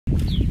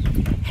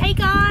Hey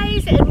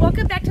guys, and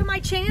welcome back to my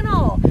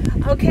channel.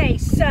 Okay,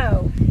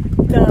 so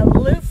the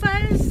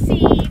luffa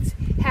seeds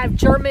have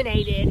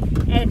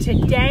germinated, and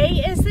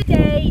today is the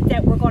day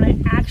that we're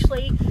going to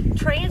actually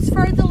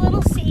transfer the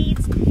little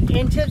seeds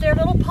into their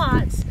little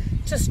pots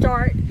to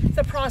start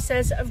the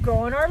process of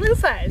growing our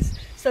luffas.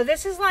 So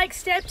this is like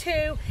step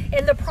 2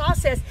 in the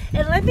process.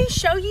 And let me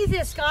show you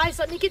this, guys.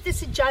 Let me get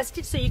this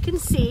adjusted so you can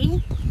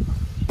see.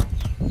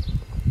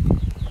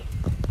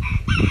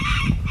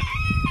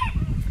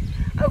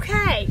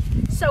 Okay,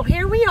 so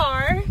here we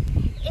are,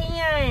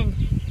 and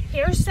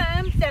here's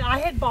some that I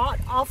had bought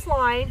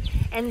offline,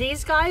 and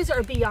these guys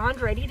are beyond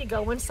ready to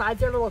go inside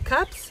their little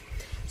cups.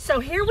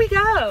 So here we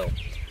go.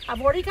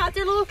 I've already got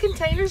their little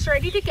containers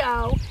ready to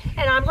go,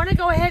 and I'm going to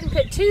go ahead and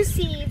put 2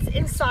 seeds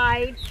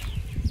inside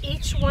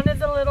each one of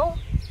the little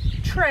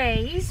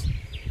trays,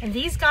 and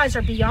these guys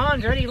are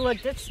beyond ready.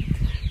 Look, that's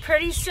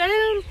pretty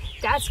soon.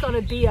 That's going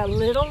to be a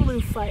little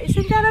luffa.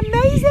 Isn't that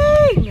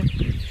amazing?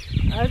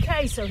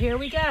 Okay, so here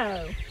we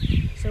go.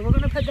 So we're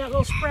going to put that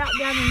little sprout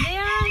down in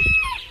there,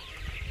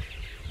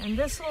 and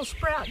this little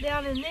sprout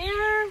down in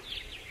there.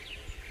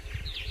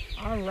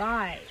 All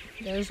right,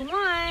 there's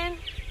one.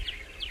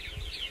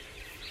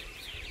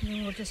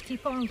 And we'll just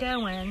keep on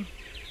going.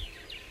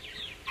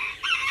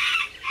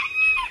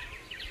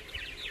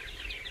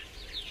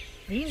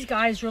 These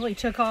guys really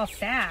took off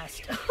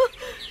fast.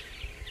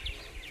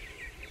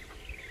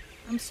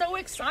 I'm so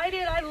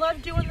excited. I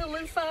love doing the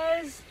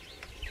luffas.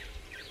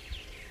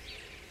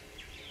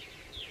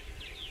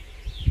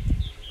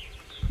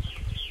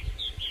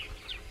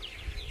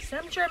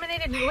 Some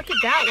germinated. Look at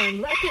that one.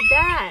 Look at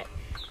that.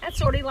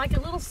 That's already like a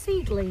little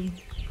seedling.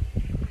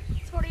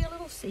 It's already a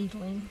little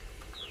seedling.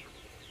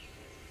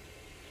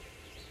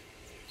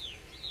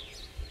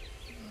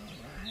 All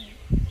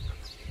right.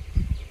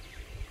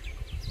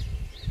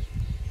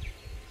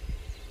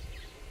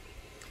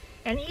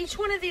 And each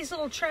one of these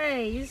little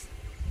trays,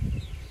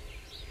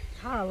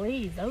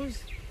 golly,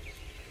 those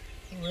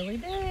are really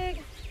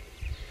big.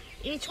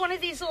 Each one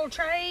of these little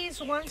trays,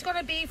 one's going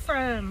to be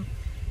from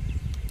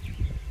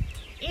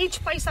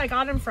each place I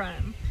got them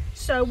from.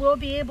 So we'll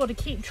be able to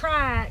keep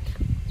track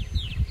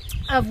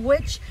of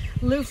which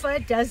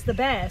luffa does the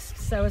best.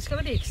 So it's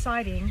going to be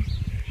exciting.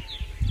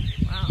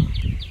 Wow.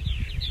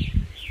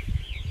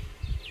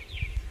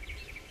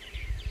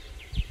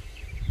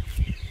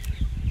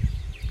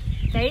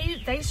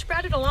 They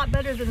sprouted a lot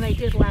better than they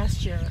did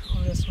last year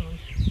on this one.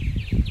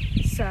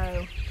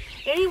 So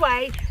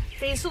anyway,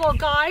 these little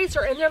guys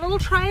are in their little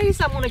trays.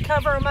 I'm going to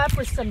cover them up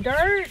with some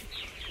dirt,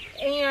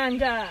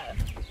 and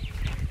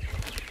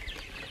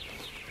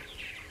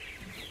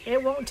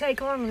it won't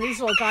take long, and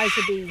these little guys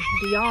will be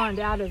beyond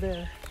out of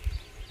there.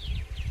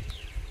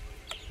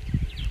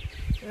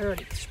 They're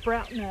already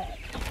sprouting up.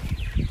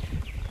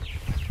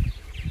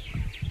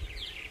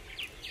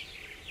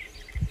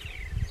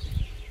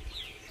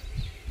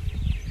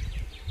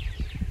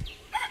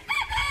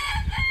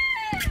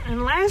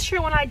 And last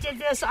year when I did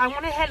this, I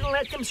went ahead and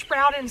let them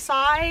sprout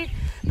inside,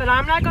 but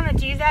I'm not going to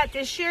do that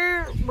this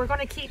year. We're going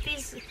to keep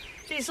these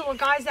little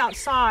guys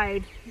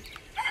outside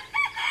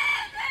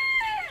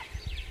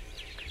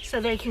so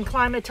they can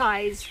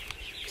climatize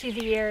to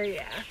the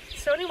area.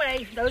 So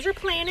anyway, those are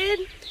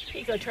planted.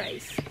 Here you go,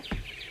 Trace.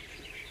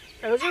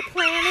 Those are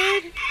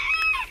planted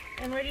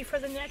and ready for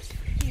the next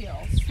peel.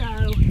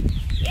 So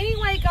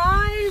anyway,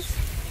 guys,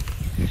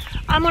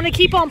 I'm going to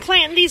keep on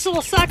planting these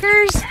little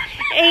suckers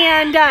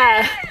and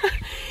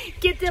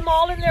get them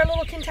all in their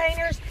little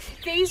containers.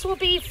 These will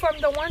be from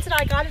the ones that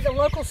I got at the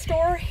local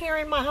store here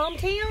in my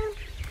hometown.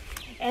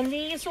 And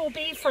these will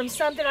be from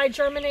some that I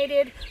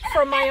germinated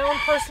from my own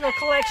personal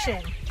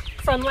collection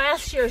from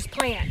last year's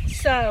plant.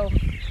 So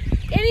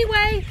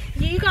anyway,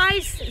 you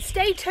guys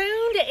stay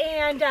tuned,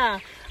 and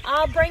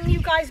I'll bring you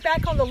guys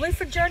back on the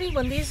luffa journey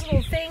when these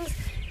little things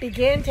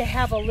begin to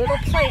have a little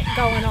plant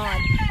going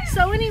on.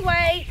 So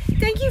anyway,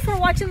 thank you for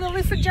watching the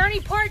luffa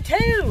journey part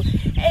 2,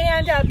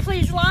 and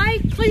please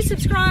like, please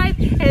subscribe,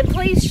 and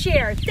please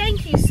share.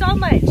 Thank you so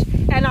much,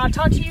 and I'll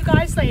talk to you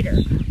guys later.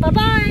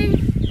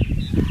 Bye-bye.